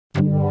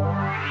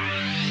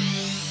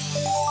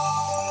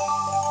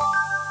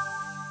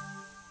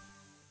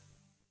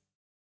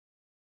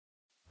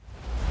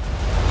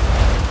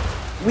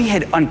we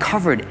had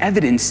uncovered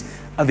evidence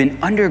of an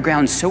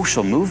underground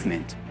social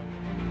movement.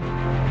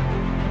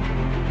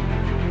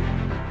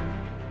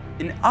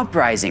 An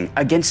uprising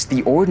against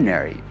the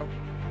ordinary.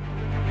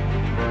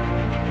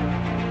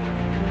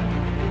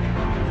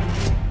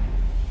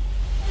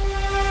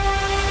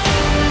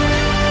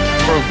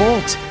 A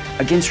revolt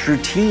against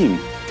routine.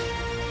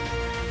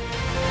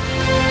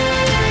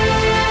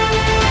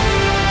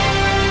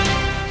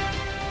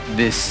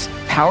 This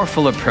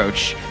powerful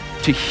approach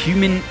to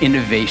human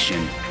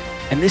innovation.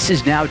 And this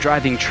is now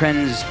driving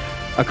trends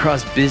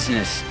across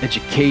business,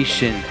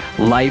 education,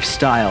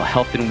 lifestyle,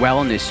 health and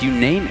wellness, you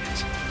name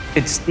it.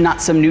 It's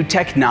not some new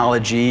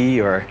technology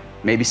or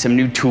maybe some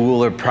new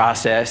tool or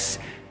process,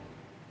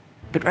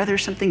 but rather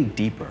something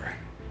deeper,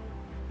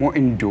 more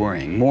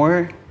enduring,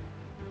 more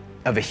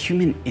of a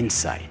human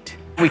insight.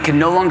 We can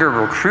no longer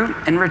recruit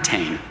and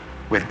retain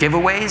with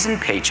giveaways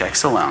and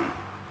paychecks alone,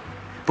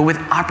 but with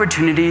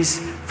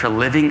opportunities for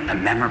living a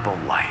memorable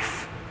life.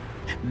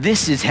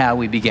 This is how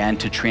we began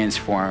to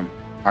transform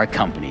our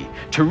company,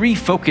 to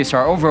refocus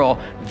our overall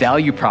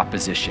value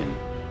proposition,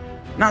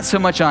 not so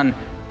much on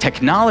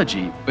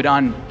technology, but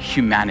on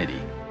humanity.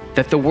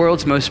 That the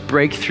world's most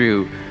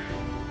breakthrough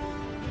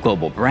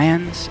global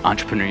brands,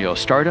 entrepreneurial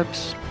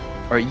startups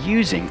are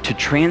using to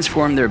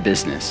transform their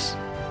business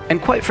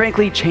and, quite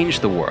frankly,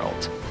 change the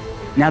world.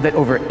 Now that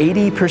over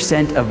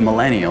 80% of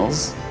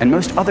millennials and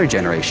most other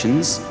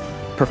generations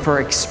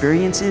prefer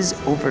experiences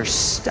over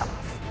stuff.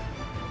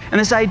 And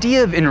this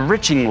idea of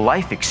enriching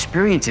life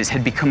experiences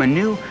had become a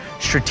new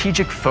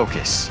strategic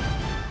focus.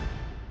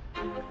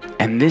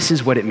 And this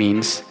is what it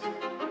means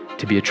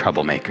to be a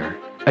troublemaker,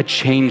 a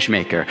change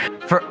maker.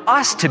 For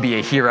us to be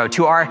a hero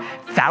to our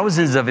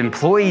thousands of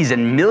employees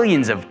and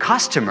millions of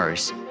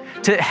customers,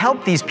 to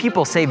help these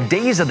people save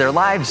days of their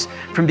lives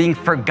from being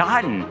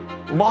forgotten,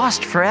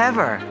 lost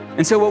forever.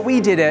 And so what we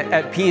did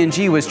at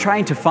P&G was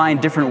trying to find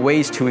different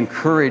ways to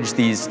encourage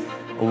these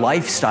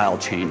lifestyle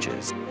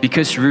changes.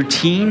 Because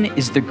routine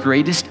is the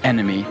greatest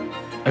enemy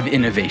of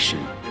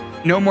innovation.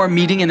 No more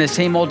meeting in the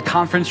same old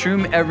conference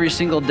room every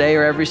single day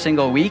or every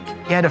single week.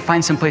 You had to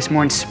find someplace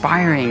more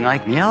inspiring,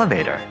 like the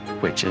elevator,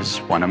 which is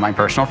one of my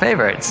personal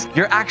favorites.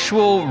 Your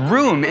actual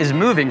room is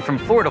moving from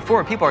floor to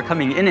floor. People are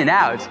coming in and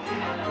out.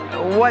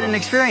 What an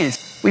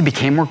experience. We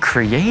became more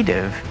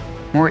creative,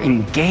 more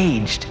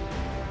engaged,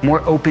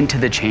 more open to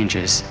the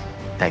changes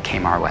that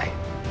came our way.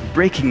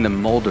 Breaking the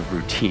mold of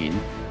routine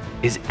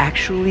is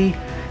actually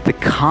the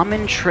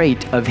common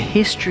trait of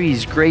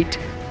history's great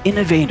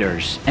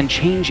innovators and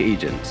change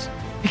agents.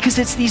 Because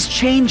it's these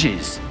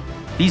changes,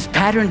 these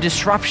pattern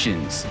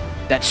disruptions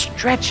that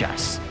stretch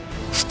us,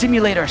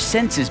 stimulate our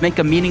senses, make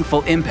a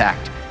meaningful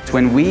impact.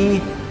 When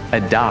we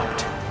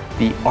adopt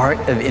the art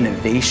of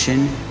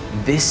innovation,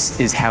 this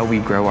is how we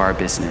grow our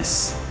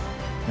business.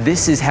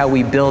 This is how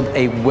we build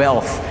a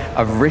wealth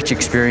of rich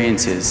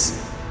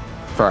experiences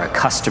for our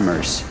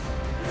customers,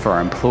 for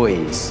our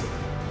employees,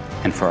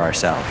 and for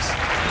ourselves.